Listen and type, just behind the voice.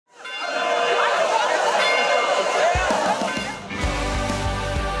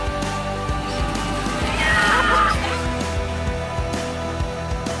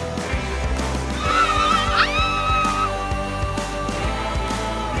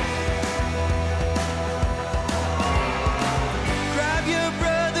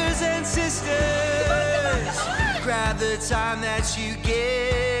have the time that you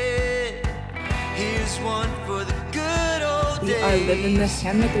get. Here's one for the good old We are living the days.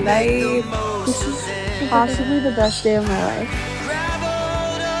 hammock Make the life. most This of is them. possibly the best day of my life. Grab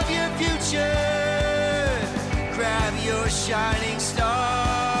hold of your future. Grab your shining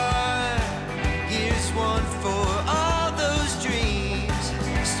star. Here's one for all those dreams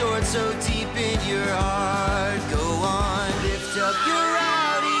stored so deep in your heart. Go on, lift up your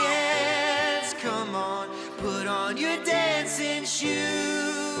rowdy hands. Come on, put on your dancing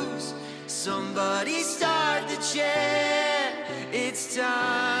shoes. Somebody start the chant. It's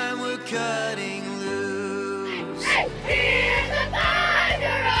time, we're cutting